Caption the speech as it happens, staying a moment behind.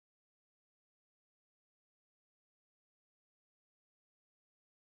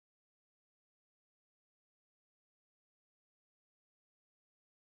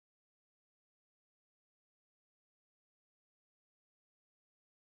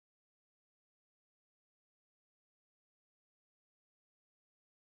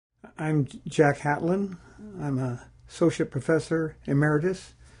I'm Jack Hatlen. I'm a associate professor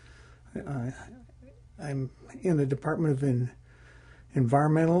emeritus. Uh, I'm in the Department of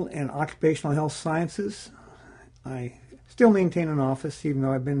Environmental and Occupational Health Sciences. I still maintain an office, even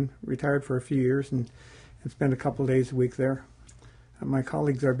though I've been retired for a few years and spend a couple of days a week there. My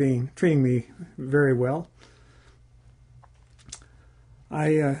colleagues are treating me very well.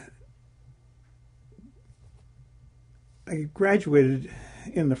 I graduated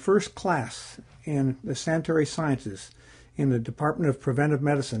in the first class in the sanitary sciences in the Department of Preventive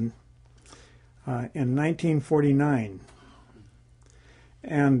Medicine in 1949.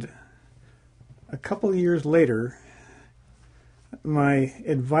 And a couple of years later, my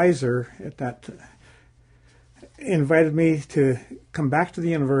advisor at that invited me to come back to the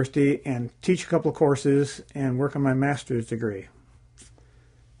university and teach a couple of courses and work on my master's degree.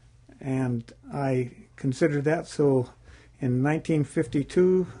 And I considered that, so in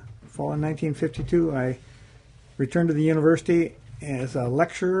 1952, fall in 1952, I returned to the university as a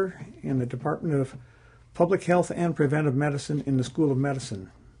lecturer in the Department of Public Health and Preventive Medicine in the School of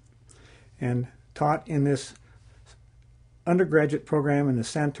Medicine, and taught in this undergraduate program in the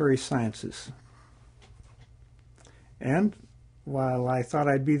sanitary sciences. And while I thought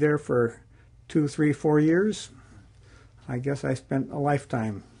I'd be there for 2, 3, 4 years, I guess I spent a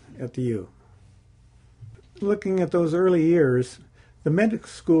lifetime at the U. Looking at those early years, the medical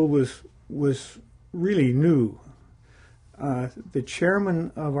school was really new. The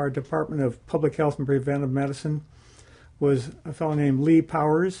chairman of our Department of Public Health and Preventive Medicine was a fellow named Lee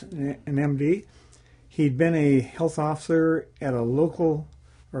Powers, an MD. He'd been a health officer at a local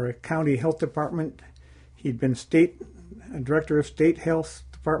or a county health department. He'd been a director of state health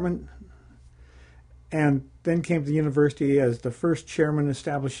department, and then came to the university as the first chairman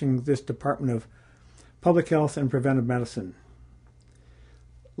establishing this Department of Public Health and Preventive Medicine.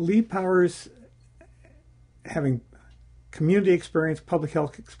 Lee Powers, having community experience, public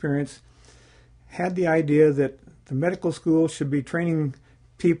health experience, had the idea that the medical school should be training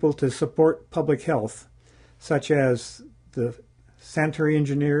people to support public health, such as the sanitary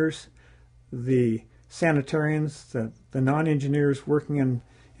engineers, the sanitarians, the non-engineers working in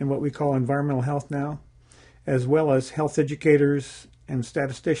what we call environmental health now, as well as health educators and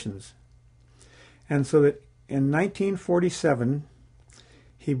statisticians. And so that in 1947,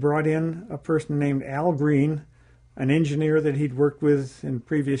 he brought in a person named Al Green, an engineer that he'd worked with in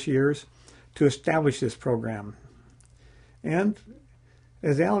previous years, to establish this program. And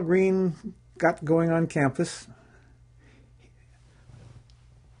as Al Green got going on campus,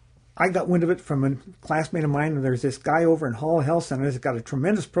 I got wind of it from a classmate of mine, and there's this guy over in Hall Health Center that's got a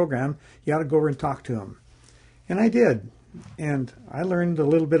tremendous program. You ought to go over and talk to him. And I did. And I learned a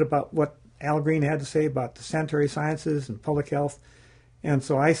little bit about what Al Green had to say about the sanitary sciences and public health, and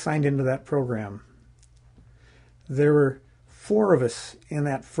so I signed into that program. There were 4 of us in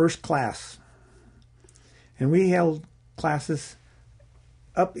that first class, and we held classes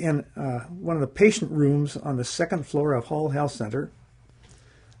up in one of the patient rooms on the 2nd floor of Hall Health Center,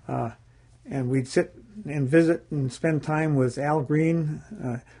 and we'd sit and visit and spend time with Al Green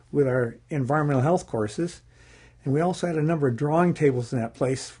with our environmental health courses, and we also had a number of drawing tables in that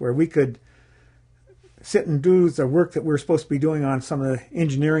place where we could sit and do the work that we were supposed to be doing on some of the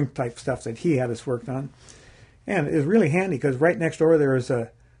engineering type stuff that he had us worked on. And it was really handy because right next door there was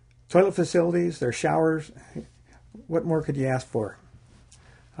toilet facilities, there are showers. What more could you ask for?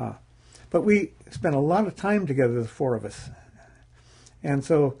 But we spent a lot of time together, the 4 of us. And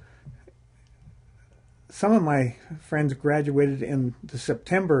so some of my friends graduated in the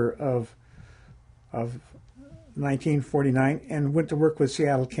September of 1949 and went to work with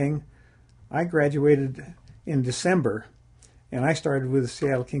Seattle King. I graduated in December, and I started with the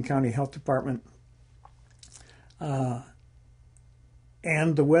Seattle King County Health Department. And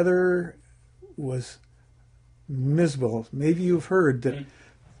the weather was miserable. Maybe you've heard that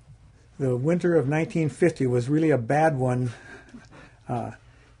the winter of 1950 was really a bad one,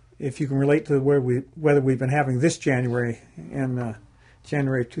 if you can relate to the weather we've been having this January, in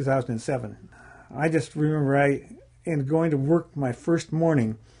January 2007. I just remember in going to work my first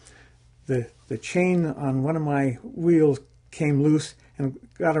morning, the chain on one of my wheels came loose and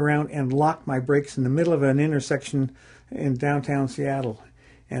got around and locked my brakes in the middle of an intersection in downtown Seattle.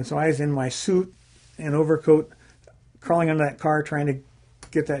 And so I was in my suit and overcoat, crawling under that car trying to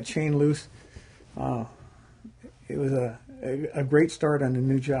get that chain loose. It was a great start on a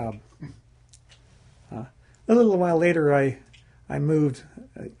new job. A little while later, I moved.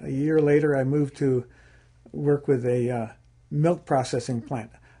 A year later, I moved to work with a milk processing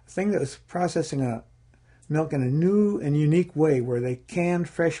plant, a thing that was processing milk in a new and unique way where they canned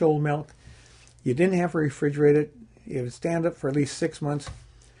fresh old milk. You didn't have to refrigerate it. It would stand up for at least 6 months.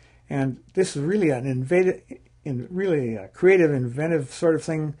 And this is really really a creative, inventive sort of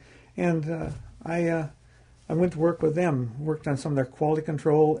thing. And I went to work with them, worked on some of their quality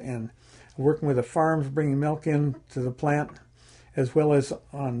control and working with the farms bringing milk in to the plant, as well as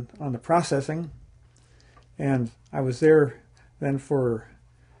on the processing. And I was there then for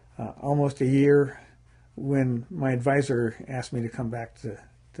almost a year when my advisor asked me to come back to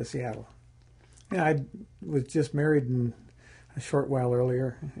Seattle. Yeah, I was just married a short while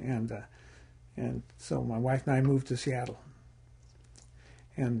earlier, and so my wife and I moved to Seattle.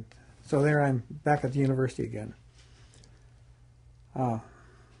 And so there I'm back at the university again. I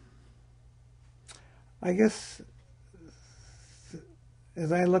guess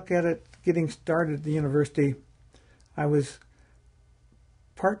as I look at it, getting started at the university, I was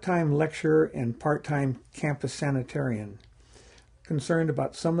part-time lecturer and part-time campus sanitarian. Concerned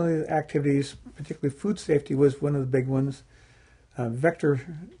about some of the activities, particularly food safety was one of the big ones. Vector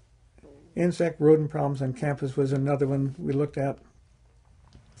insect rodent problems on campus was another one we looked at.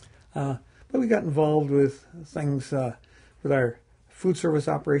 But we got involved with things with our food service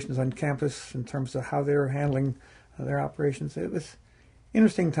operations on campus in terms of how they were handling their operations. It was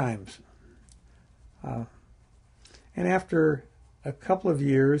interesting times. And after a couple of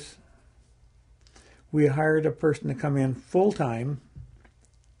years, we hired a person to come in full-time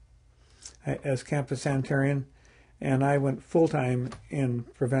as campus sanitarian, and I went full-time in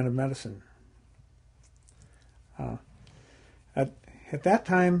preventive medicine. At that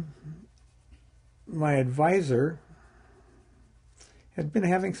time, my advisor had been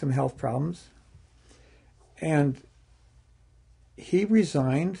having some health problems, and he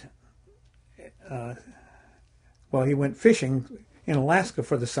resigned. He went fishing in Alaska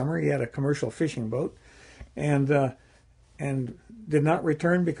for the summer. He had a commercial fishing boat, and did not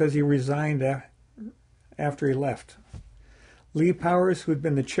return because he resigned after he left. Lee Powers, who had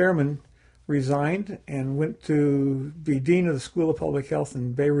been the chairman, resigned and went to be dean of the School of Public Health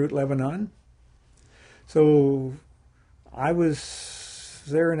in Beirut, Lebanon. So I was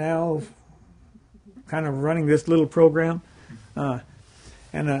there now, kind of running this little program, and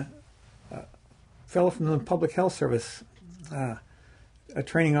a fellow from the Public Health Service, a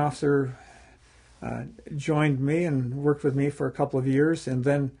training officer, joined me and worked with me for a couple of years. And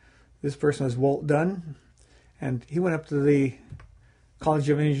then this person was Walt Dunn, and he went up to the College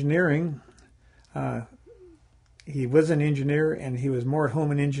of Engineering. He was an engineer, and he was more at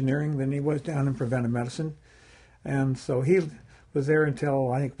home in engineering than he was down in preventive medicine. And so he was there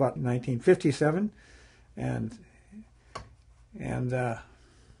until I think about 1957, and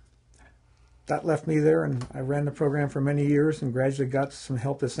that left me there, and I ran the program for many years and gradually got some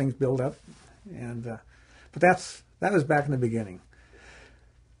help as things build up. And but that was back in the beginning.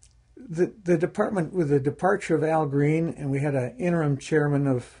 The department, with the departure of Al Green, and we had an interim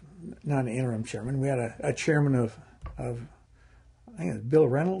chairman not an interim chairman, we had a chairman of I think it was Bill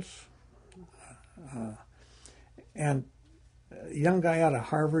Reynolds, and a young guy out of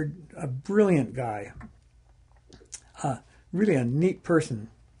Harvard, a brilliant guy, really a neat person.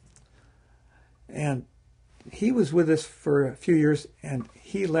 And he was with us for a few years, and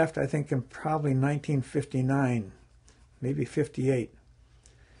he left, I think, in probably 1959, maybe 58.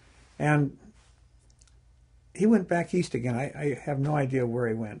 And he went back east again. I have no idea where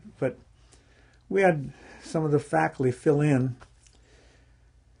he went, but we had some of the faculty fill in,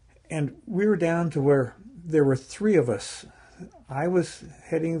 and we were down to where there were three of us. I was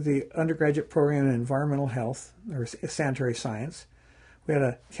heading the undergraduate program in environmental health, or sanitary science. We had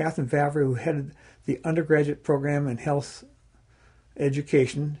a Catherine Vavra who headed the undergraduate program in health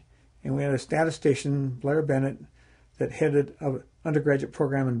education, and we had a statistician, Blair Bennett, that headed an undergraduate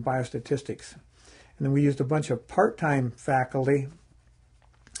program in biostatistics. And then we used a bunch of part-time faculty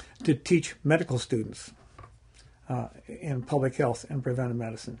to teach medical students in public health and preventive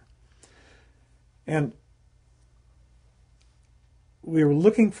medicine. And we were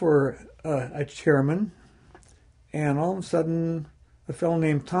looking for a chairman, and all of a sudden a fellow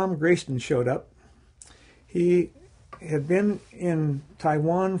named Tom Grayston showed up. He had been in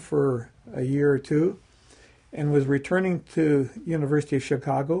Taiwan for a year or two and was returning to University of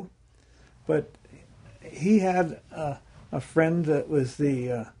Chicago, but he had a friend that was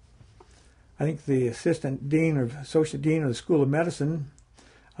I think the assistant dean or associate dean of the School of Medicine.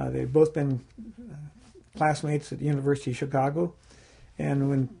 They'd both been classmates at the University of Chicago. And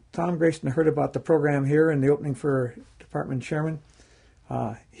when Tom Grayston heard about the program here and the opening for department chairman,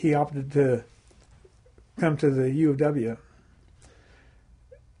 he opted to come to the U of W.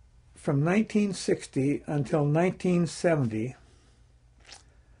 from 1960 until 1970,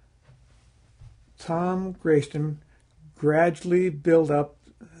 Tom Grayston gradually built up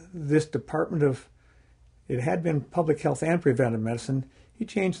this department of, it had been public health and preventive medicine. He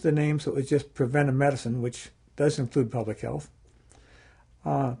changed the name so it was just preventive medicine, which does include public health.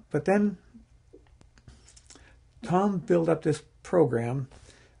 But then Tom built up this program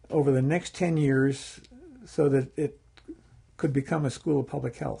over the next 10 years so that it could become a school of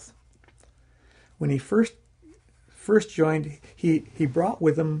public health. When he first joined, he brought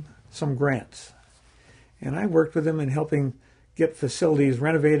with him some grants. And I worked with him in helping get facilities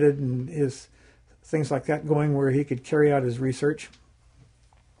renovated and his things like that going where he could carry out his research.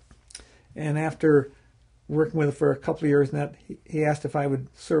 And after working with him for a couple of years, and that he asked if I would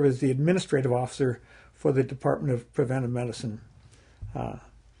serve as the administrative officer for the Department of Preventive Medicine,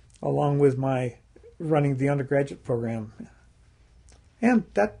 along with my running the undergraduate program. And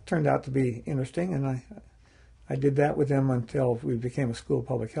that turned out to be interesting, and I did that with him until we became a school of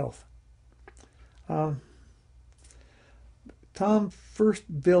public health. Tom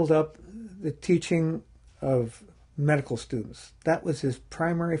first built up the teaching of medical students. That was his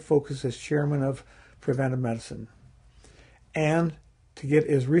primary focus as chairman of preventive medicine, and to get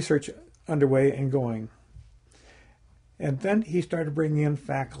his research underway and going. And then he started bringing in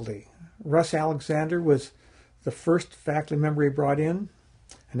faculty. Russ Alexander was the first faculty member he brought in,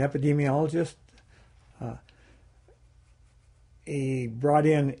 an epidemiologist. He brought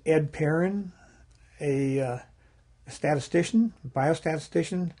in Ed Perrin, a statistician,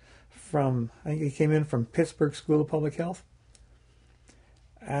 biostatistician from, I think he came in from Pittsburgh School of Public Health.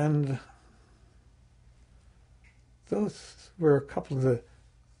 And those were a couple of the,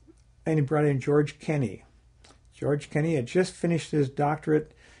 and he brought in George Kenny. George Kenny had just finished his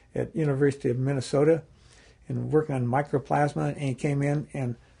doctorate at University of Minnesota and working on mycoplasma, and he came in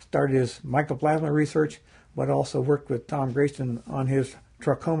and started his mycoplasma research, but also worked with Tom Grayston on his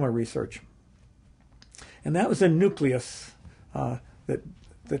trachoma research. And that was the nucleus that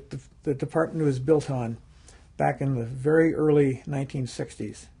the department was built on back in the very early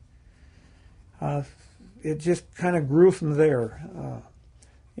 1960s. It just kind of grew from there.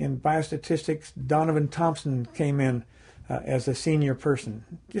 In biostatistics, Donovan Thompson came in as a senior person.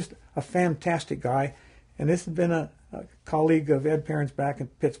 Just a fantastic guy. And this has been a colleague of Ed Perrin's back in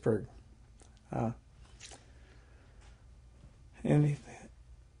Pittsburgh. And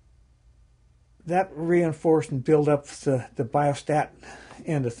that reinforced and built up the biostat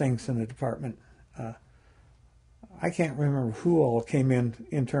end of things in the department. I can't remember who all came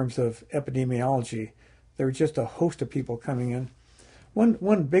in terms of epidemiology. There were just a host of people coming in.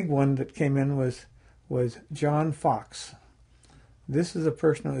 One big one that came in was John Fox. This is a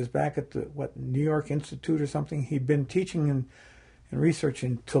person who was back at the New York Institute or something. He'd been teaching and research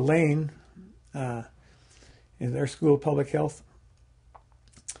in Tulane, in their School of Public Health.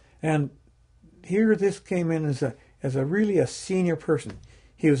 And here this came in as a really senior person.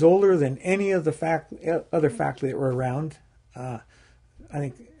 He was older than any of the other faculty that were around. I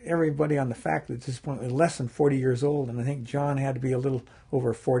think everybody on the faculty at this point was less than 40 years old, and I think John had to be a little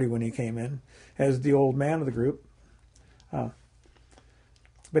over 40 when he came in as the old man of the group.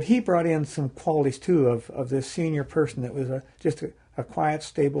 But he brought in some qualities, too, of this senior person that was just a quiet,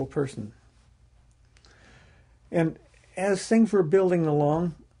 stable person. And as things were building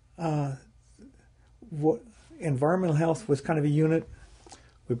along, environmental health was kind of a unit.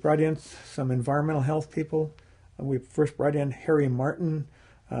 We brought in some environmental health people. We first brought in Harry Martin,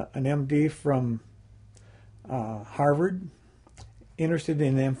 an MD from Harvard, interested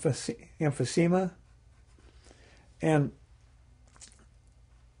in emphysema. And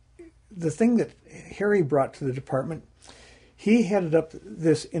the thing that Harry brought to the department, he headed up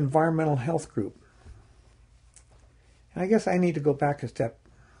this environmental health group. And I guess I need to go back a step.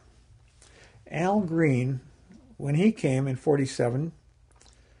 Al Green, when he came in 47,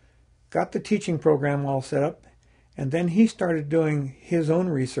 got the teaching program all set up, and then he started doing his own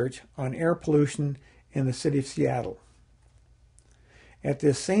research on air pollution in the city of Seattle. At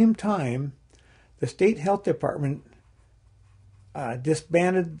the same time, the state health department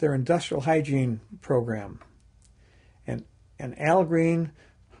disbanded their industrial hygiene program. And Al Green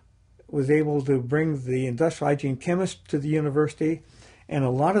was able to bring the industrial hygiene chemists to the university and a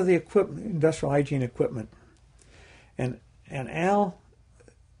lot of the industrial hygiene equipment. And Al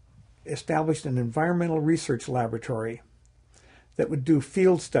established an environmental research laboratory that would do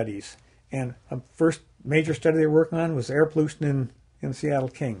field studies. And a first major study they were working on was air pollution in Seattle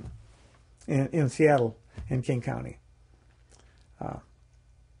in King County.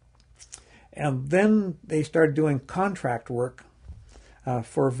 And then they started doing contract work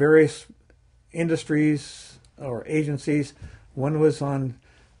for various industries or agencies. One was on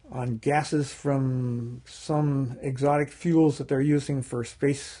gases from some exotic fuels that they're using for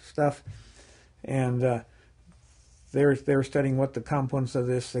space stuff, and they were studying what the components of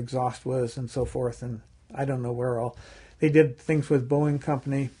this exhaust was and so forth, and I don't know where all. They did things with Boeing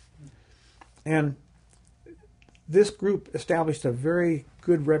Company, and this group established a very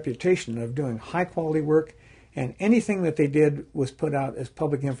good reputation of doing high quality work, and anything that they did was put out as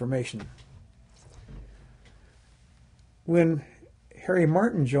public information. When Harry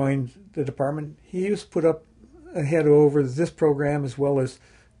Martin joined the department, he used to put up a head over this program as well as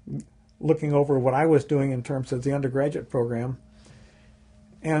looking over what I was doing in terms of the undergraduate program.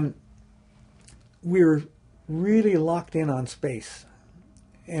 And we were really locked in on space.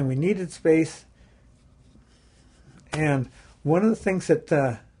 And we needed space. And one of the things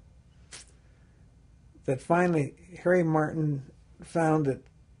that finally Harry Martin found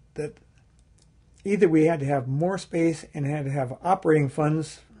that either we had to have more space and had to have operating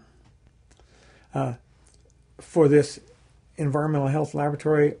funds for this environmental health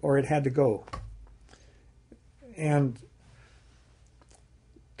laboratory, or it had to go. And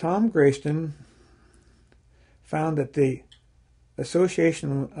Tom Grayston found that the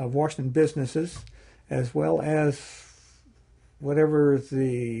Association of Washington Businesses, as well as whatever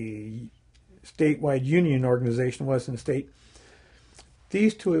the statewide union organization was in the state,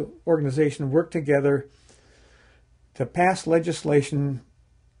 these two organizations worked together to pass legislation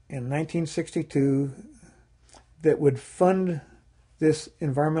in 1962 that would fund this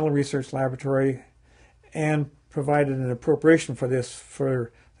environmental research laboratory and provided an appropriation for this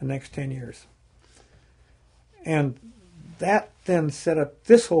for the next 10 years. And that then set up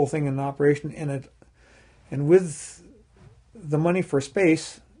this whole thing in operation, and with the money for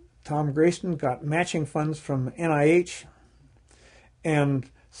space, Tom Grayston got matching funds from NIH, and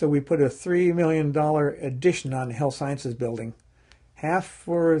so we put a $3 million addition on the Health Sciences Building, half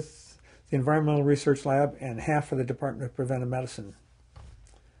for the Environmental Research Lab and half for the Department of Preventive Medicine.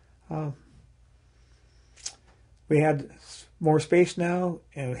 We had more space now,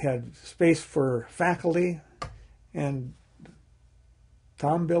 and we had space for faculty, and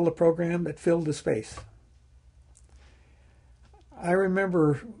Tom built a program that filled the space. I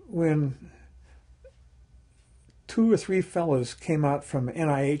remember when 2 or 3 fellows came out from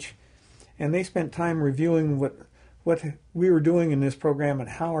NIH, and they spent time reviewing what we were doing in this program and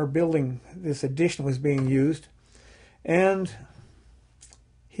how our building, this addition, was being used. And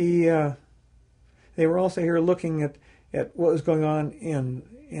they were also here looking at what was going on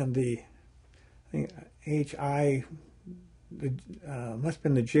in the HI, must have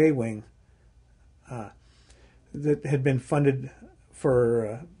been the J wing, that had been funded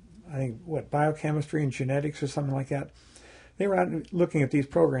for I think biochemistry and genetics or something like that. They were out looking at these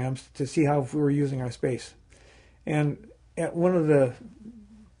programs to see how we were using our space. And at one of the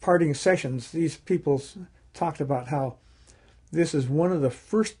parting sessions, these people talked about how this is one of the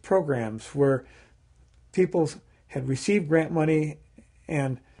first programs where people had received grant money,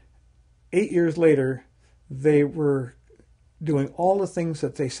 and 8 years later, they were doing all the things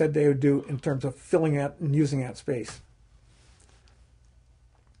that they said they would do in terms of filling out and using that space.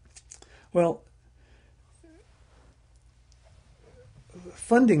 Well,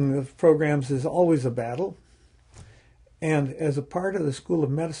 funding of programs is always a battle. And as a part of the School of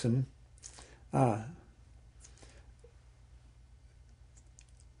Medicine, I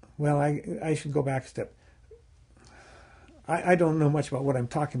should go back a step. I don't know much about what I'm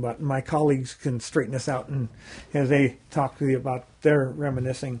talking about, and my colleagues can straighten this out and as they talk to you about their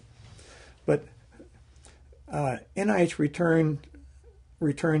reminiscing. But NIH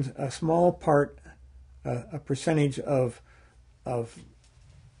returns a small part, a percentage of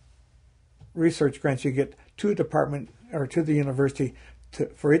research grants you get to a department or to the university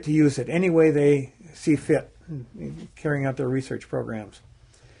for it to use it any way they see fit in carrying out their research programs.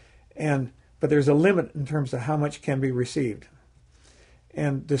 But there's a limit in terms of how much can be received.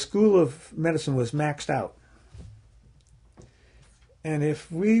 And the School of Medicine was maxed out. And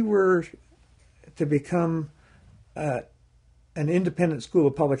if we were to become an independent school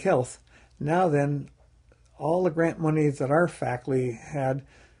of public health, now then all the grant money that our faculty had,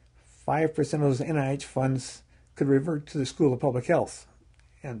 5% of those NIH funds could revert to the School of Public Health.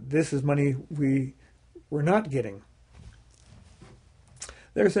 And this is money we were not getting.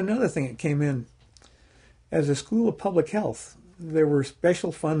 There's another thing that came in. As a School of Public Health, there were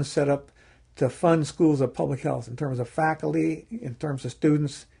special funds set up to fund schools of public health in terms of faculty, in terms of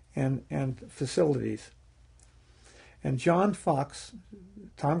students, and facilities. And John Fox,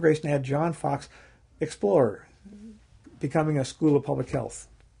 Tom Grayston had John Fox explore, becoming a school of public health.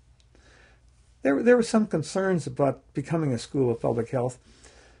 There were some concerns about becoming a school of public health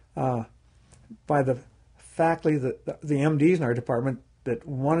by the faculty, the MDs in our department that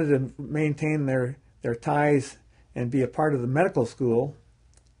wanted to maintain their ties and be a part of the medical school.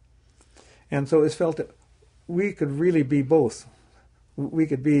 And so it was felt that we could really be both. We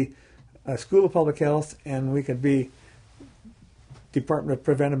could be a school of public health and we could be Department of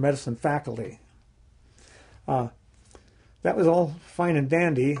Preventive Medicine faculty. That was all fine and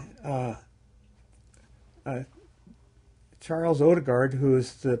dandy. Charles Odegaard, who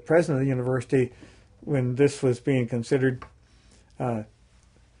was the president of the university when this was being considered,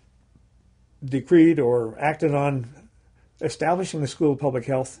 decreed or acted on establishing the School of Public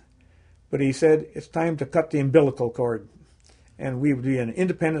Health, but he said it's time to cut the umbilical cord, and we would be an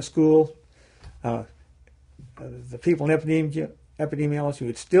independent school. The people in epidemiology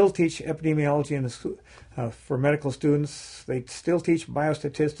would still teach epidemiology in the school, for medical students. They'd still teach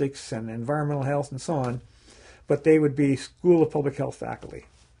biostatistics and environmental health and so on, but they would be School of Public Health faculty.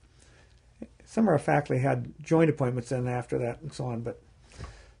 Some of our faculty had joint appointments in after that and so on, but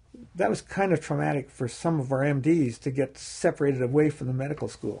that was kind of traumatic for some of our MDs to get separated away from the medical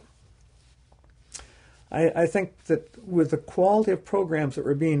school. I think that with the quality of programs that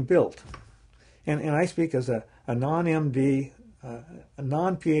were being built, and I speak as a non-MD, a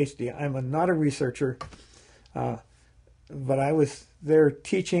non-PhD, I'm not a researcher, but I was there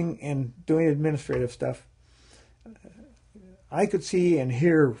teaching and doing administrative stuff. I could see and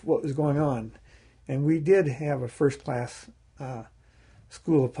hear what was going on, and we did have a first-class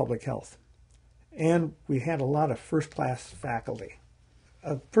School of Public Health, and we had a lot of first-class faculty.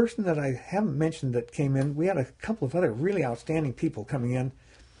 A person that I haven't mentioned that came in, we had a couple of other really outstanding people coming in.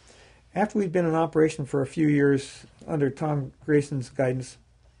 After we'd been in operation for a few years under Tom Grayson's guidance,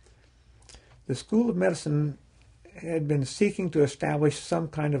 the School of Medicine had been seeking to establish some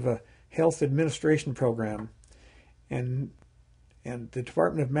kind of a health administration program, and the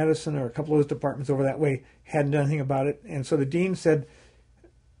Department of Medicine, or a couple of those departments over that way, hadn't done anything about it. And so the dean said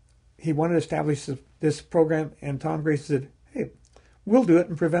he wanted to establish this program, and Tom Grayson said, hey, we'll do it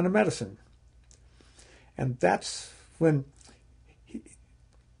in preventive medicine. And that's when,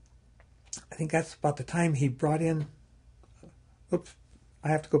 I think that's about the time he brought in, I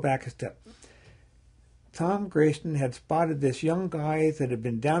have to go back a step. Tom Grayson had spotted this young guy that had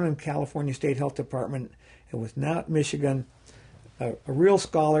been down in California State Health Department and was now at Michigan, a real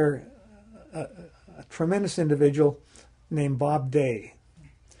scholar, a tremendous individual named Bob Day.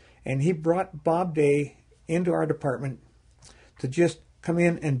 And he brought Bob Day into our department to just come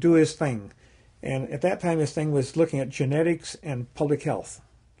in and do his thing. And at that time, his thing was looking at genetics and public health.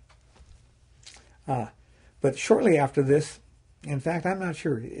 But shortly after this, in fact, I'm not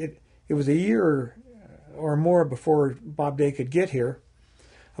sure, it was a year or more before Bob Day could get here.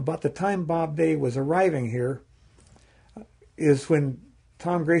 About the time Bob Day was arriving here is when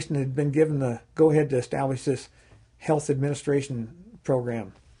Tom Grayson had been given the go-ahead to establish this health administration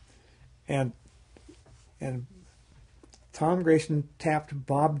program. And Tom Grayson tapped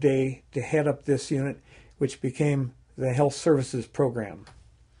Bob Day to head up this unit, which became the Health Services Program,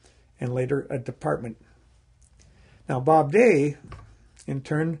 and later a department. Now, Bob Day, in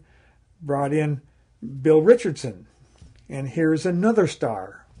turn, brought in Bill Richardson, and here's another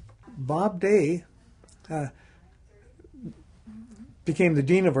star. Bob Day became the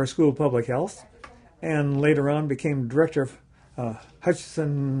dean of our School of Public Health, and later on became director of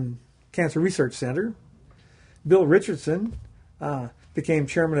Hutchinson Cancer Research Center. Bill Richardson became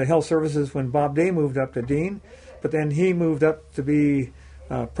chairman of Health Services when Bob Day moved up to dean, but then he moved up to be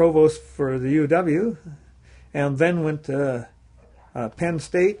provost for the UW, and then went to Penn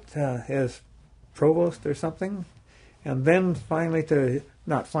State as provost or something, and then finally to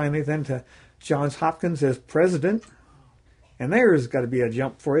Johns Hopkins as president, and there's got to be a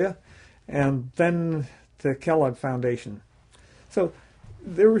jump for you, and then to Kellogg Foundation. So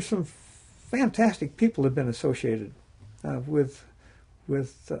there were some fantastic people that have been associated with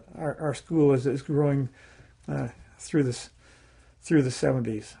our school as it's growing through the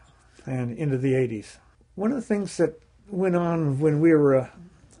 70s and into the 80s. One of the things that went on when we were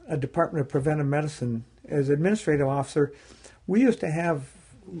a Department of Preventive Medicine, as administrative officer, we used to have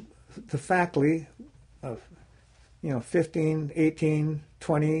the faculty of 15, 18,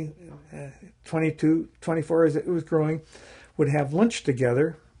 20, 22, 24 as it was growing, would have lunch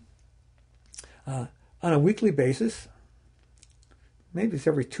together on a weekly basis. Maybe it's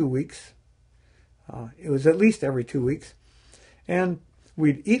every 2 weeks. It was at least every 2 weeks. And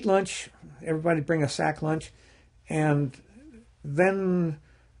we'd eat lunch, everybody bring a sack lunch, and then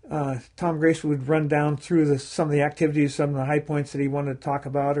Tom Grayson would run down through some of the activities, some of the high points that he wanted to talk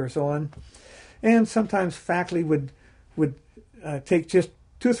about or so on. And sometimes faculty would take just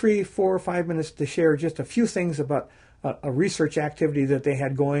 2, 3, 4, 5 minutes to share just a few things about a research activity that they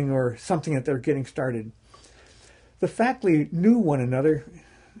had going or something that they're getting started. The faculty knew one another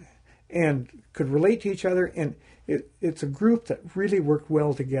and could relate to each other, and it's a group that really worked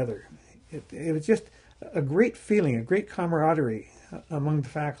well together. It was just a great feeling, a great camaraderie among the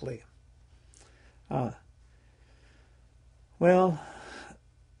faculty. Well,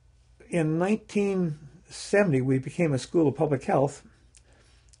 in 1970, we became a school of public health,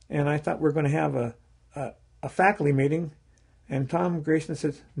 and I thought we were going to have a faculty meeting, and Tom Grayson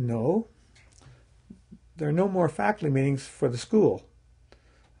says, no, there are no more faculty meetings for the school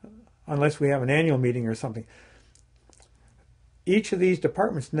unless we have an annual meeting or something. Each of these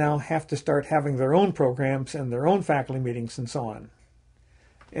departments now have to start having their own programs and their own faculty meetings and so on.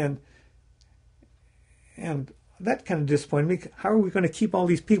 And that kind of disappointed me. How are we going to keep all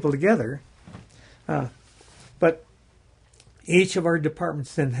these people together? But each of our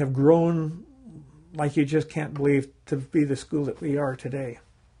departments then have grown like you just can't believe to be the school that we are today.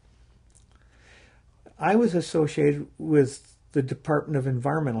 I was associated with the Department of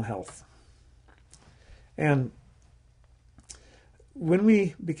Environmental Health. And when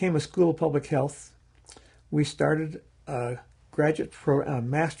we became a school of public health, we started a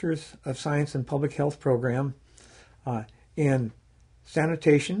Masters of Science in Public Health program in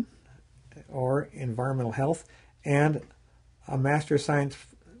sanitation or environmental health, and a Master of Science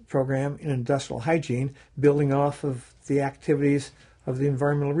program in industrial hygiene, building off of the activities of the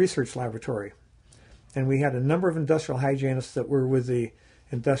Environmental Research Laboratory. And we had a number of industrial hygienists that were with the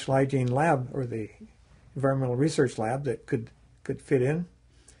Industrial Hygiene Lab or the Environmental Research Lab that could fit in.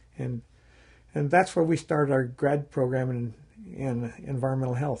 And that's where we started our grad program in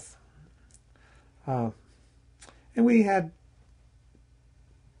environmental health. And we had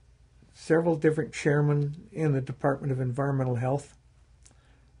several different chairmen in the Department of Environmental Health.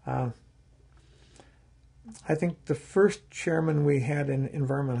 I think the first chairman we had in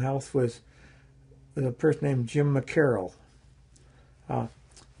environmental health was a person named Jim McCarroll.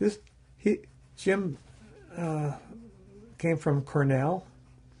 Jim came from Cornell,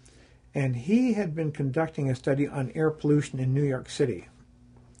 and he had been conducting a study on air pollution in New York City.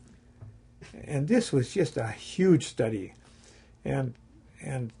 And this was just a huge study. And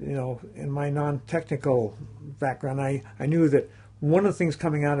you know, in my non-technical background, I knew that one of the things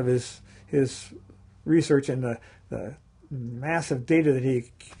coming out of his research and the massive data that he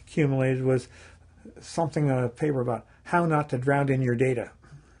accumulated was something on a paper about how not to drown in your data.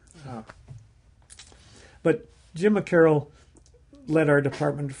 But Jim McCarroll led our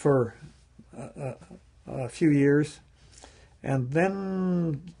department for a few years, and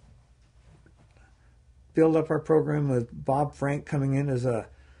then built up our program with Bob Frank coming in as a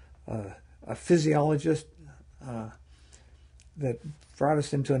physiologist that brought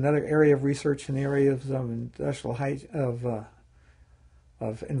us into another area of research in the area of industrial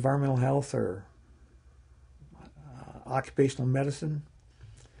of environmental health or occupational medicine.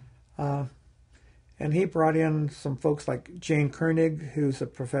 And he brought in some folks like Jane Koenig, who's a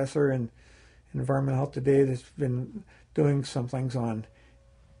professor in environmental health today that's been doing some things on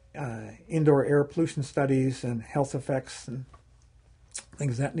indoor air pollution studies and health effects and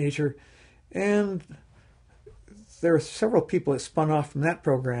things of that nature. And there are several people that spun off from that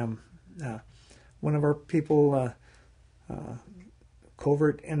program. One of our people,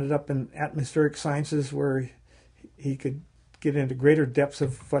 Covert, ended up in atmospheric sciences where he could get into greater depths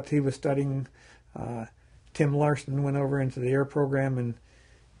of what he was studying. Tim Larson went over into the air program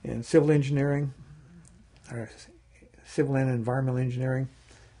in civil engineering, or civil and environmental engineering.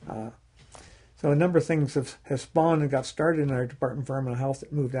 So a number of things have spawned and got started in our Department of Environmental Health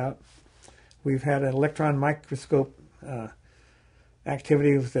that moved out. We've had an electron microscope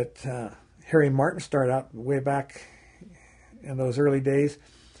activity that Harry Martin started out way back in those early days,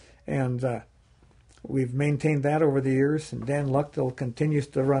 and we've maintained that over the years, and Dan Luckdell continues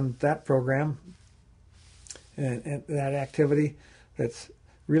to run that program and that activity that's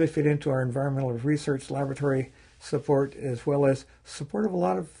really fit into our environmental research laboratory support, as well as support of a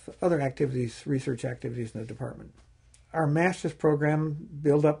lot of other activities, research activities in the department. Our master's program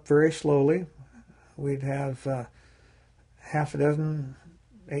built up very slowly. We'd have half a dozen,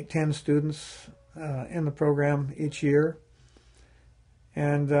 8-10 students in the program each year.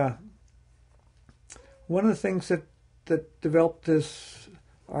 And one of the things that developed as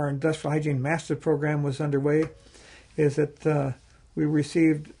our industrial hygiene master's program was underway is that we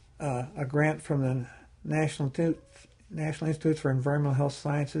received a grant from the National National Institutes for Environmental Health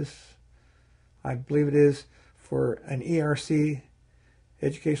Sciences, I believe it is, for an ERC,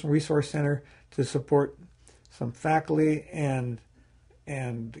 Educational Resource Center, to support some faculty and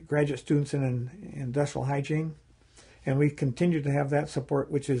graduate students in industrial hygiene. And we continue to have that support,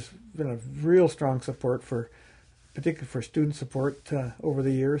 which has been a real strong support for, particularly for student support over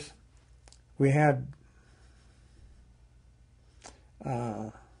the years. We had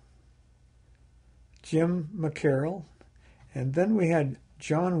Jim McCarroll, and then we had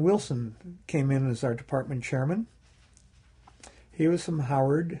John Wilson came in as our department chairman. He was from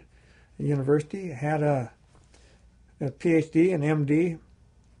Howard University, had a PhD and MD,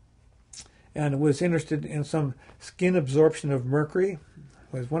 and was interested in some skin absorption of mercury,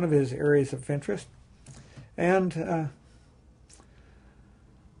 was one of his areas of interest. And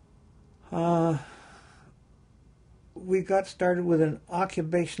we got started with an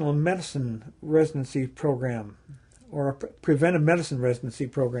occupational medicine residency program, or a preventive medicine residency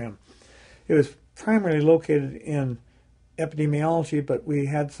program. It was primarily located in epidemiology, but we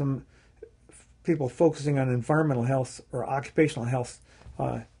had some people focusing on environmental health or occupational health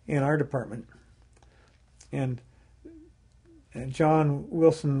in our department. And John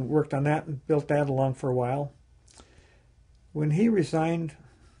Wilson worked on that and built that along for a while. When he resigned,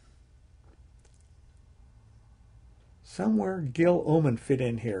 somewhere Gil Oman fit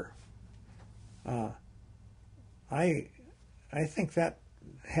in here. I think that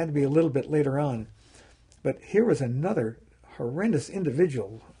had to be a little bit later on. But here was another horrendous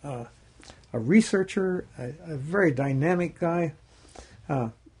individual, a researcher, a very dynamic guy.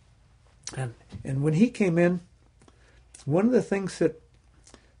 And when he came in, one of the things that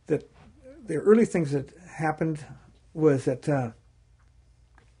the early things that happened was that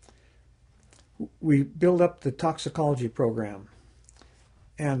we built up the toxicology program.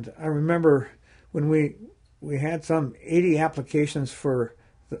 And I remember when we had some 80 applications for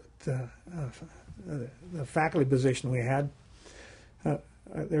the faculty position we had.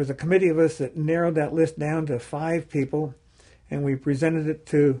 There was a committee of us that narrowed that list down to 5 people, and we presented it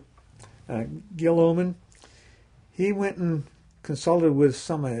to Gil Oman. He went and consulted with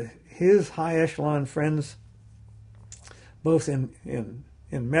some of his high echelon friends, both in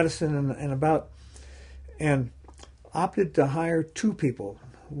medicine and opted to hire 2 people.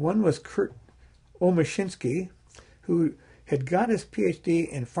 One was Kurt Omashinsky, who had got his PhD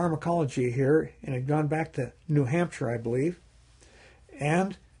in pharmacology here and had gone back to New Hampshire, I believe,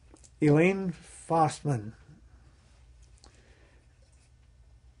 and Elaine Fossman.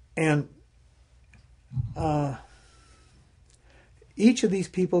 And each of these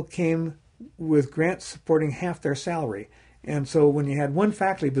people came with grants supporting half their salary. And so when you had one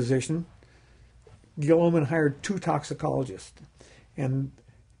faculty position, Gil Oman hired 2 toxicologists. And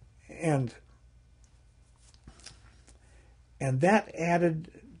that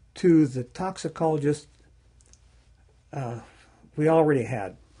added to the toxicologist we already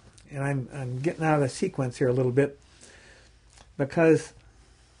had. And I'm getting out of the sequence here a little bit, because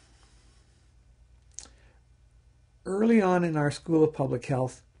early on in our School of Public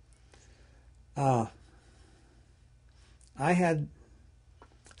Health, I had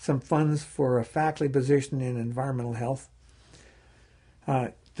some funds for a faculty position in environmental health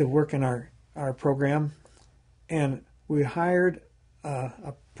to work in our program. And we hired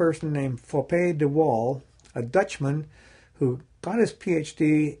a person named Foppe de Waal, a Dutchman who got his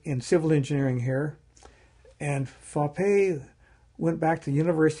PhD in civil engineering here. And Foppe went back to the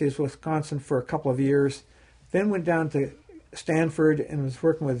University of Wisconsin for a couple of years, then went down to Stanford and was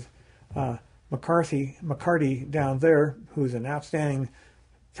working with McCarty down there, who's an outstanding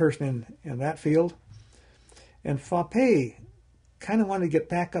person in that field. And Foppe kind of wanted to get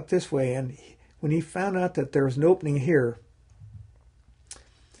back up this way, and when he found out that there was an opening here,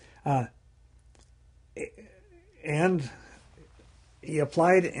 and he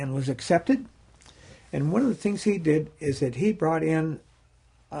applied and was accepted. And one of the things he did is that he brought in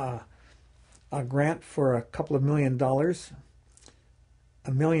a grant for a couple of $1 million,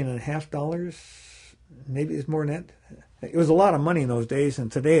 $1.5 million, maybe it's more than that. It was a lot of money in those days,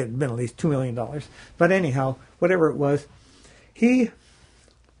 and today it had been at least $2 million. But anyhow, whatever it was, he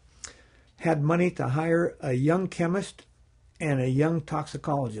had money to hire a young chemist and a young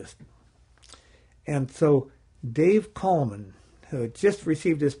toxicologist. And so Dave Coleman, who had just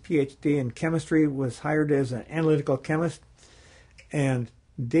received his PhD in chemistry, was hired as an analytical chemist. And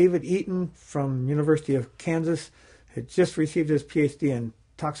David Eaton from University of Kansas had just received his PhD in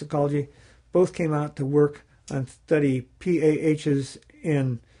toxicology. Both came out to work and study PAHs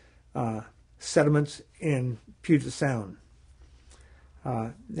in sediments in Puget Sound,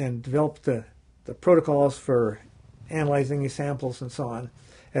 and developed the protocols for analyzing these samples and so on,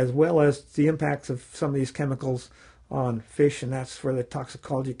 as well as the impacts of some of these chemicals on fish, and that's where the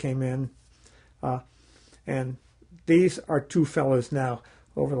toxicology came in. And these are two fellows now,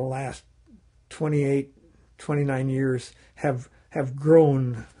 over the last 28, 29 years, have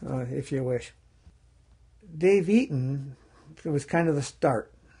grown, if you wish. Dave Eaton was kind of the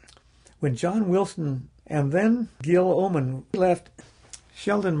start. When John Wilson and then Gil Oman left,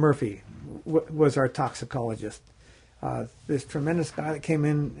 Sheldon Murphy was our toxicologist. This tremendous guy that came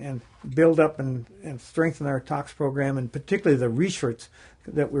in and built up and strengthened our tox program, and particularly the research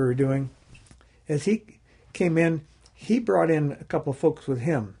that we were doing. As he came in, he brought in a couple of folks with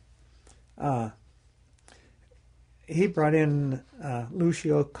him. He brought in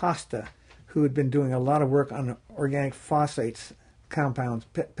Lucio Costa, who had been doing a lot of work on organic phosphates, compounds,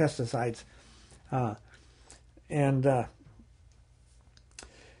 pesticides. And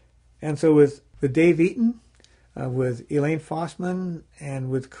so with Dave Eaton, with Elaine Fossman, and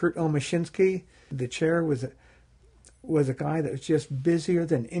with Kurt Omashinsky, the chair was a guy that was just busier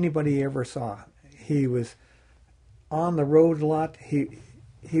than anybody ever saw. He was on the road a lot.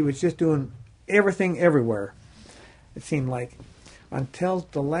 He was just doing everything everywhere, it seemed like, until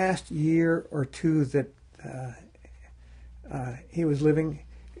the last year or two that he was living.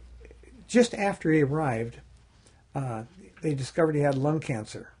 Just after he arrived, they discovered he had lung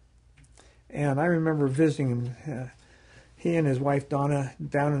cancer. And I remember visiting him, he and his wife Donna,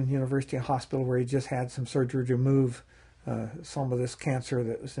 down in the University Hospital, where he just had some surgery to remove some of this cancer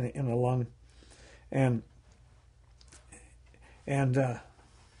that was in the lung. And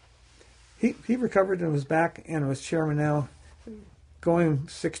he recovered and was back and was chairman now, going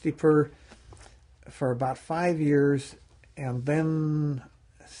 60 per for about 5 years, and then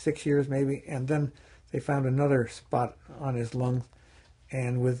 6 years maybe, and then they found another spot on his lung.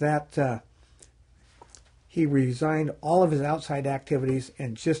 And with that, he resigned all of his outside activities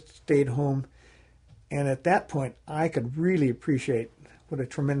and just stayed home. And at that point, I could really appreciate what a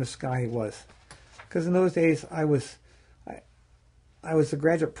tremendous guy he was. Because in those days, I was the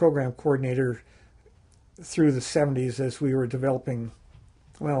graduate program coordinator through the 70s as we were developing,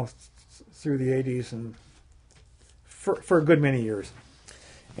 well, through the 80s and for a good many years.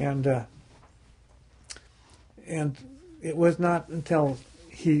 And it was not until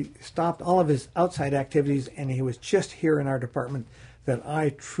he stopped all of his outside activities and he was just here in our department that I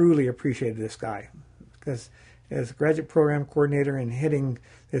truly appreciated this guy. Because as a graduate program coordinator and heading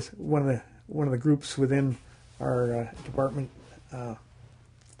this one of the groups within our department,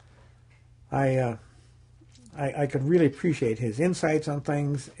 I could really appreciate his insights on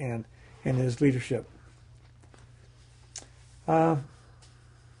things and his leadership.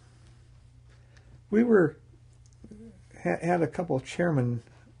 We had a couple of chairmen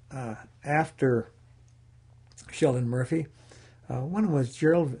after Sheldon Murphy. One was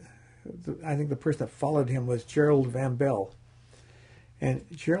Gerald. I think the person that followed him was Gerald Van Bell. And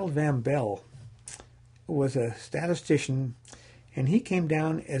Gerald Van Bell was a statistician, and he came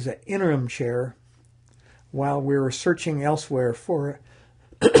down as an interim chair while we were searching elsewhere for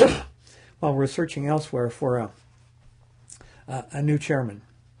a new chairman.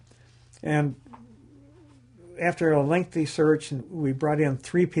 And after a lengthy search, we brought in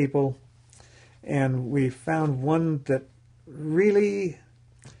 3 people, and we found one that really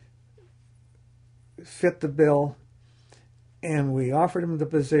fit the bill, and we offered him the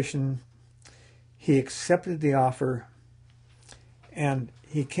position. He accepted the offer, and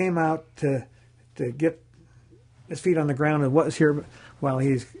he came out to get his feet on the ground and was here while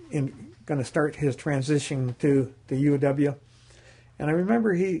he's going to start his transition to the UW. And I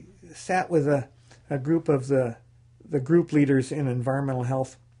remember he sat with a group of the group leaders in environmental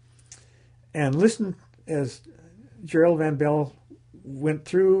health and listened as Gerald Van Bell went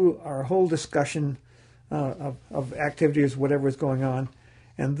through our whole discussion of activities, whatever was going on.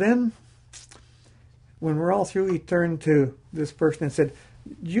 And then when we're all through, he turned to this person and said,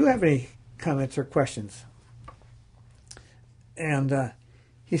 "Do you have any comments or questions?" And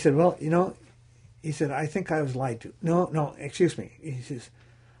he said, "Well, he said, I think I was lied to." No, excuse me. He says,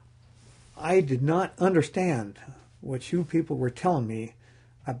 "I did not understand what you people were telling me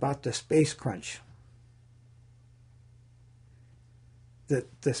about the space crunch.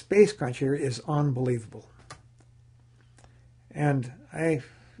 The space crunch here is unbelievable." And I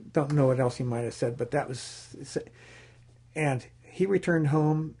don't know what else he might have said, but that was... And he returned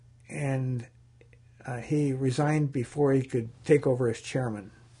home, and he resigned before he could take over as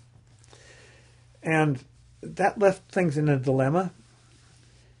chairman. And that left things in a dilemma.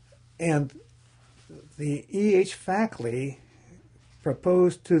 And the EH faculty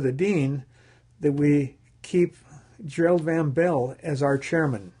proposed to the dean that we keep Gerald Van Bell as our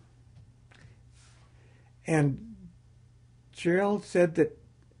chairman. And Gerald said that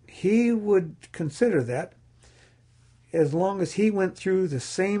he would consider that as long as he went through the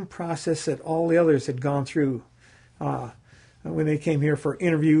same process that all the others had gone through when they came here for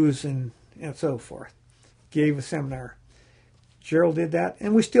interviews and so forth. Gave a seminar. Gerald did that,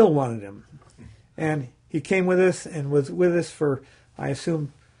 and we still wanted him. And he came with us and was with us for, I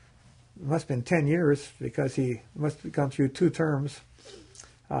assume, it must have been 10 years, because he must have gone through 2 terms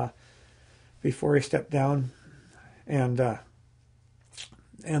before he stepped down. And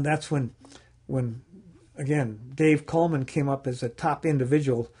that's when again, Dave Coleman came up as a top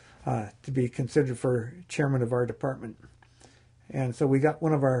individual to be considered for chairman of our department. And so we got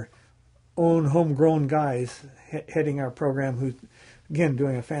one of our own homegrown guys heading our program, who's, again,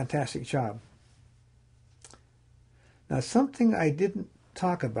 doing a fantastic job. Now, something I didn't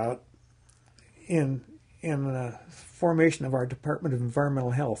talk about in the formation of our Department of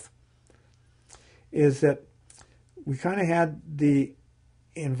Environmental Health is that we kind of had the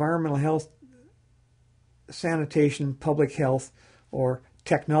environmental health, sanitation, public health, or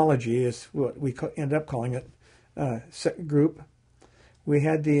technology is what we end up calling it, group. We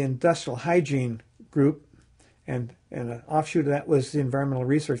had the industrial hygiene group, and an offshoot of that was the Environmental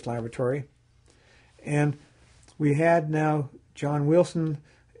Research Laboratory. And we had now John Wilson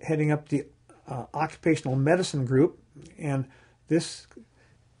heading up the occupational medicine group, and this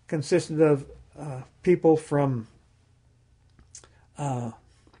consisted of people from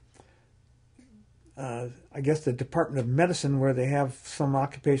I guess the Department of Medicine, where they have some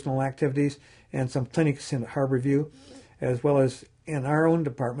occupational activities and some clinics in Harborview, as well as in our own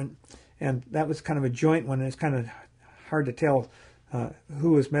department. And that was kind of a joint one. It's kind of hard to tell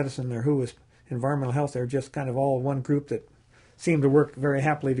who was medicine or who was environmental health. They're just kind of all one group that seemed to work very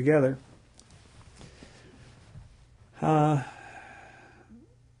happily together. And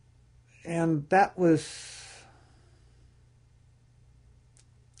that was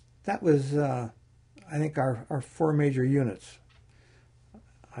I think our 4 major units.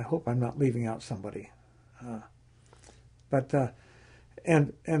 I hope I'm not leaving out somebody.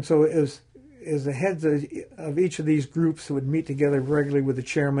 And so as the heads of each of these groups would meet together regularly with the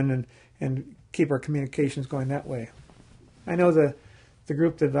chairman and keep our communications going that way. I know the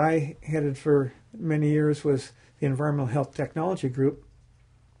group that I headed for many years was the Environmental Health Technology Group,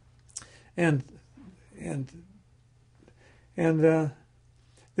 and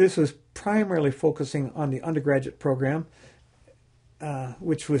this was primarily focusing on the undergraduate program,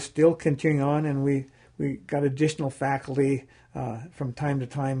 which was still continuing on, and we got additional faculty from time to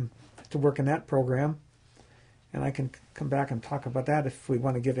time to work in that program. And I can come back and talk about that if we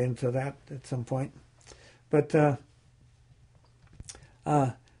want to get into that at some point. But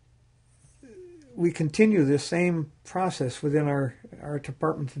we continue the same process within our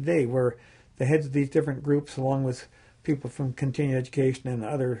department today, where the heads of these different groups, along with people from continuing education and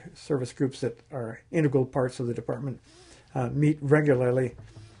other service groups that are integral parts of the department, meet regularly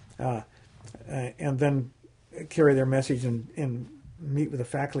and then carry their message and meet with the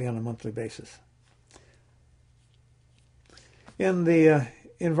faculty on a monthly basis. In the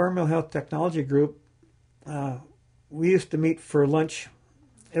Environmental Health Technology Group, we used to meet for lunch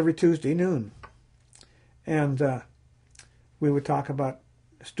every Tuesday noon. And we would talk about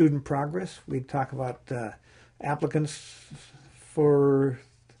student progress. We'd talk about applicants that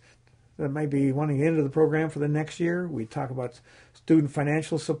might be wanting to enter the program for the next year. We'd talk about student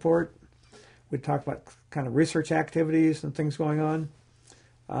financial support. We'd talk about kind of research activities and things going on.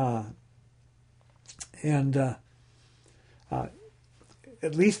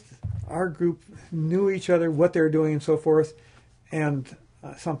 At least our group knew each other, what they were doing and so forth, and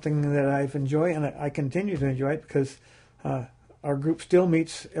something that I've enjoyed, and I continue to enjoy it, because our group still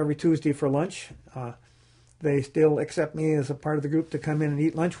meets every Tuesday for lunch. They still accept me as a part of the group to come in and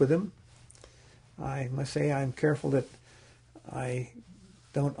eat lunch with them. I must say I'm careful that I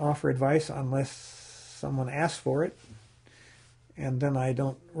don't offer advice unless someone asks for it, and then I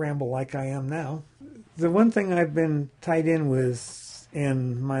don't ramble like I am now. The one thing I've been tied in with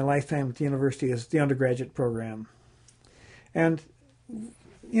in my lifetime at the university is the undergraduate program. And,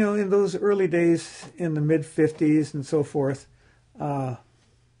 you know, in those early days in the mid-50s and so forth,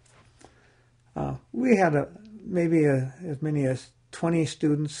 we had maybe as many as 20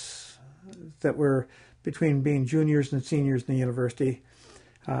 students that were between being juniors and seniors in the university.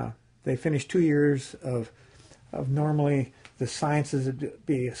 They finished 2 years of normally the sciences that would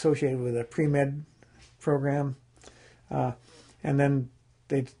be associated with a pre-med program. And then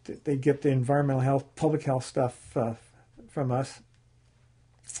they'd get the environmental health, public health stuff from us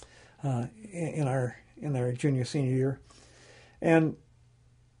in our in their junior senior year. And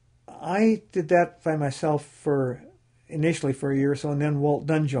I did that by myself initially for a year or so, and then Walt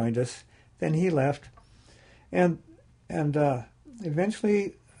Dunn joined us. Then he left, and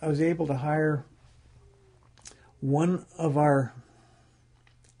eventually I was able to hire one of our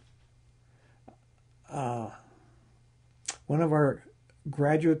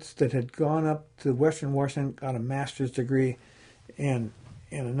graduates that had gone up to Western Washington, got a master's degree in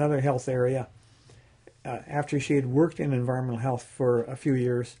another health area after she had worked in environmental health for a few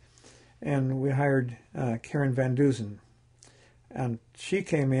years. And we hired Karen Van Dusen. And she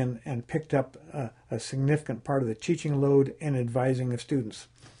came in and picked up a significant part of the teaching load and advising of students.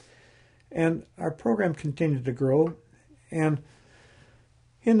 And our program continued to grow. And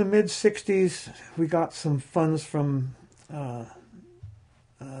in the mid-'60s, we got some funds from the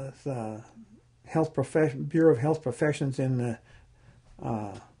Bureau of Health Professions in the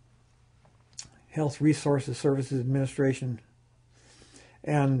Health Resources Services Administration.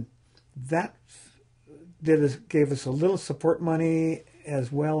 And that gave us a little support money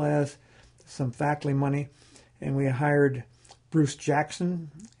as well as some faculty money. And we hired Bruce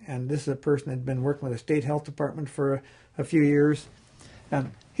Jackson, and this is a person that had been working with the state health department for a few years.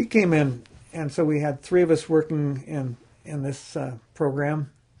 And he came in, and so we had three of us working in this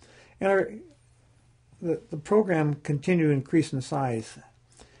program. And the program continued to increase in size.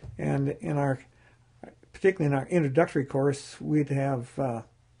 And particularly in our introductory course, we'd have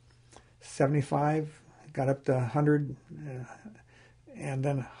 75, got up to 100, and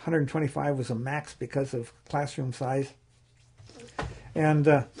then 125 was a max because of classroom size. And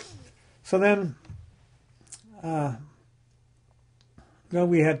so then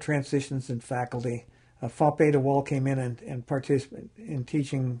we had transitions in faculty. Faupe de Wall came in and participated in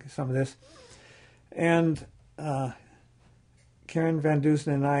teaching some of this. And Karen Van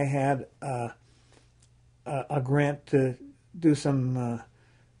Dusen and I had a grant to do some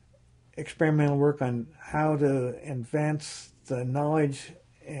experimental work on how to advance the knowledge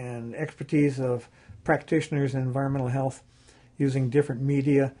and expertise of practitioners in environmental health using different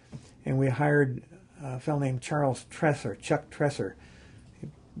media. And we hired a fellow named Chuck Tresser,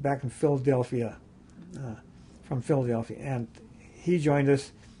 back in Philadelphia, from Philadelphia. And he joined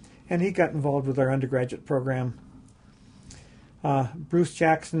us, and he got involved with our undergraduate program. Bruce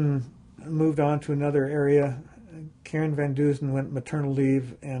Jackson moved on to another area. Karen Van Dusen went maternal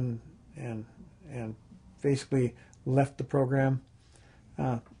leave and basically left the program.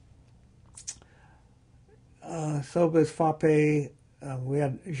 So was Faupe. We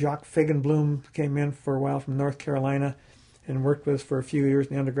had Jacques Feigenblum came in for a while from North Carolina and worked with us for a few years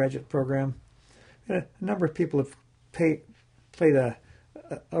in the undergraduate program. A number of people have played a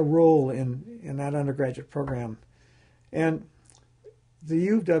role in that undergraduate program. And the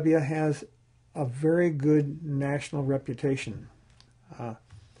U of W has a very good national reputation.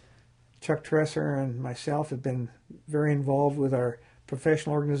 Chuck Tresser and myself have been very involved with our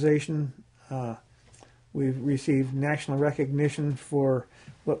professional organization. We've received national recognition for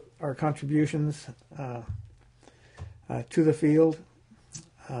our contributions to the field.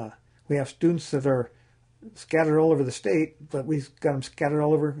 We have students that are scattered all over the state, but we've got them scattered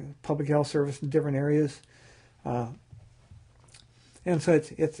all over public health service in different areas. And so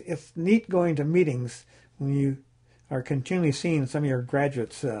it's neat going to meetings when you are continually seeing some of your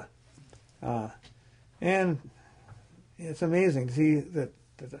graduates. And it's amazing to see that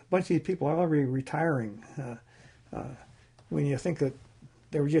a bunch of these people are already retiring when you think that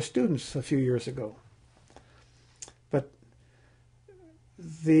they were just students a few years ago. But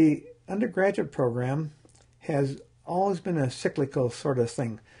the undergraduate program has always been a cyclical sort of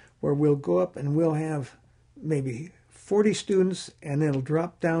thing where we'll go up and we'll have maybe 40 students and then it'll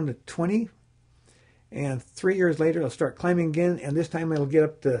drop down to 20. And 3 years later, it'll start climbing again, and this time it'll get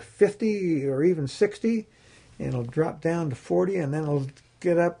up to 50 or even 60, and it'll drop down to 40, and then it'll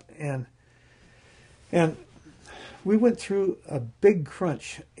get up. And we went through a big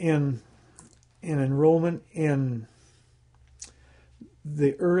crunch in enrollment in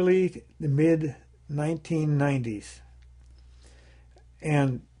the mid-1990s.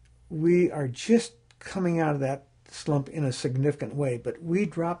 And we are just coming out of that slump in a significant way, but we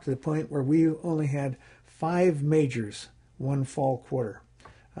dropped to the point where we only had 5 majors one fall quarter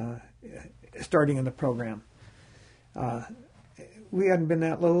starting in the program. We hadn't been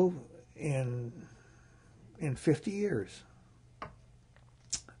that low in 50 years.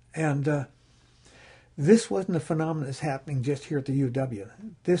 And this wasn't a phenomenon that's happening just here at the UW.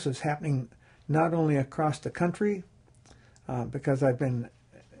 This was happening not only across the country, because I've been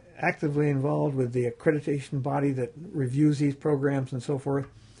actively involved with the accreditation body that reviews these programs and so forth.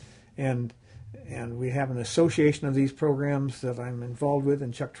 And and we have an association of these programs that I'm involved with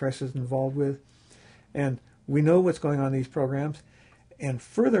and Chuck Tress is involved with. And we know what's going on in these programs. And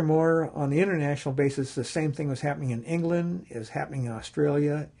furthermore, on the international basis, the same thing was happening in England, is happening in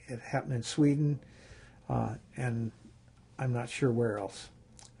Australia, it happened in Sweden, and I'm not sure where else.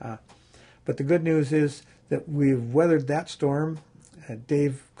 But the good news is that we've weathered that storm.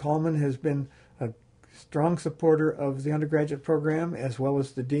 Dave Coleman has been a strong supporter of the undergraduate program as well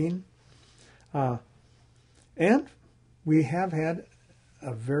as the dean. And we have had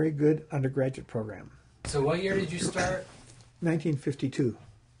a very good undergraduate program. So what year did you start? 1952.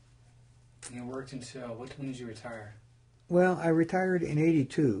 And you worked until, when did you retire? Well, I retired in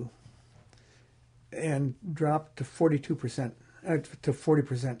 82 and dropped to 42%, to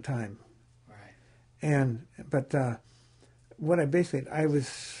 40% time. Right. But what I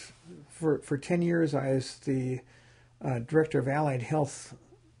was, for 10 years, I was the director of allied health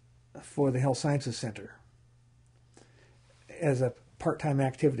for the Health Sciences Center as a part-time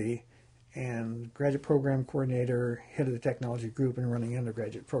activity, and graduate program coordinator, head of the technology group, and running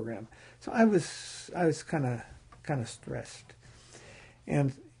undergraduate program. So I was kind of stressed.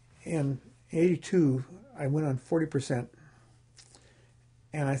 And in 82, I went on 40%,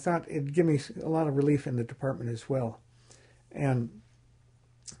 and I thought it'd give me a lot of relief in the department as well. But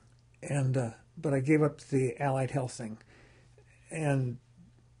I gave up the allied health thing, and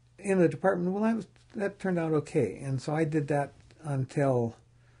in the department, well, that turned out okay, and so I did that until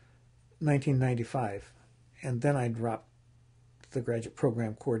 1995, and then I dropped the graduate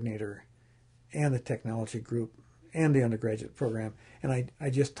program coordinator and the technology group and the undergraduate program, and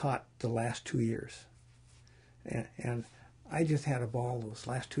I just taught the last 2 years, and I just had a ball those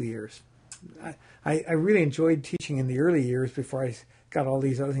last 2 years. I really enjoyed teaching in the early years before I got all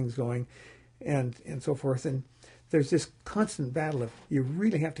these other things going, and so forth, and there's this constant battle of you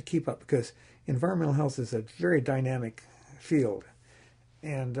really have to keep up, because environmental health is a very dynamic field,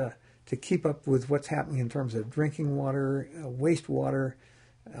 and to keep up with what's happening in terms of drinking water, wastewater,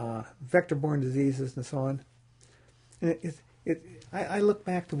 vector-borne diseases, and so on. And I look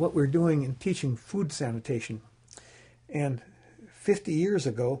back to what we're doing in teaching food sanitation, and 50 years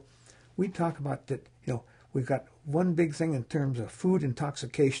ago, we'd talk about that. We've got one big thing in terms of food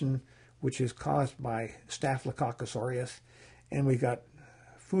intoxication, which is caused by Staphylococcus aureus, and we got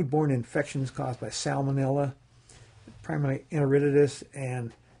foodborne infections caused by Salmonella, primarily Enteritidis,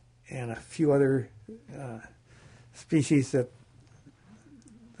 and a few other species that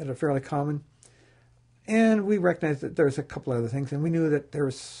are fairly common. And we recognized that there's a couple other things, and we knew that there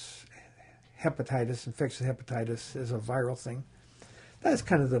was hepatitis, infectious hepatitis, as a viral thing. That's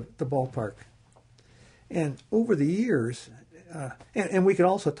kind of the ballpark. And over the years, and we could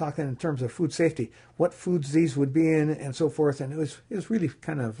also talk in terms of food safety, what foods these would be in, and so forth. And it was really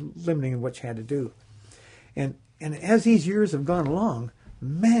kind of limiting in what you had to do. And as these years have gone along,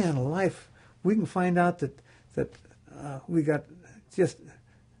 man alive, we can find out that we got just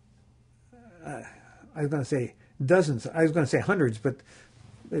I was going to say dozens. I was going to say hundreds, but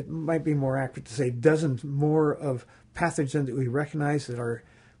it might be more accurate to say dozens more of pathogens that we recognize that are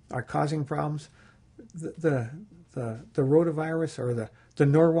causing problems. The rotavirus, or the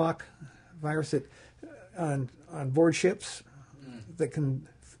Norwalk virus that on board ships that can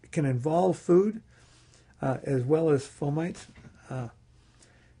involve food as well as fomites,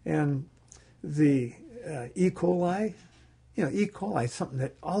 and the E. coli. E. coli is something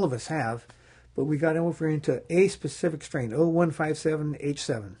that all of us have, but we got over into a specific strain,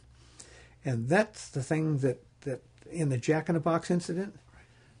 O157H7, and that's the thing that in the Jack in the Box incident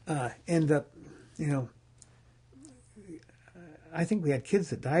ended up, I think we had kids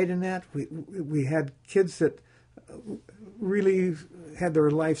that died in that. We had kids that really had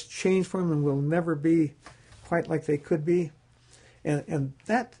their lives changed for them and will never be quite like they could be. And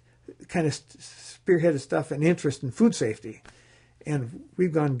that kind of spearheaded stuff and interest in food safety. And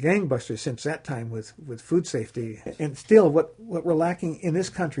we've gone gangbusters since that time with food safety. And still, what we're lacking in this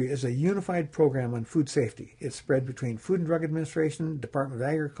country is a unified program on food safety. It's spread between Food and Drug Administration, Department of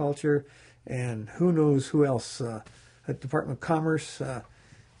Agriculture, and who knows who else, Department of Commerce,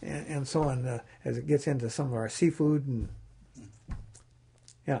 and so on, as it gets into some of our seafood. And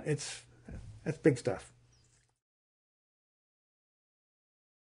yeah, that's big stuff.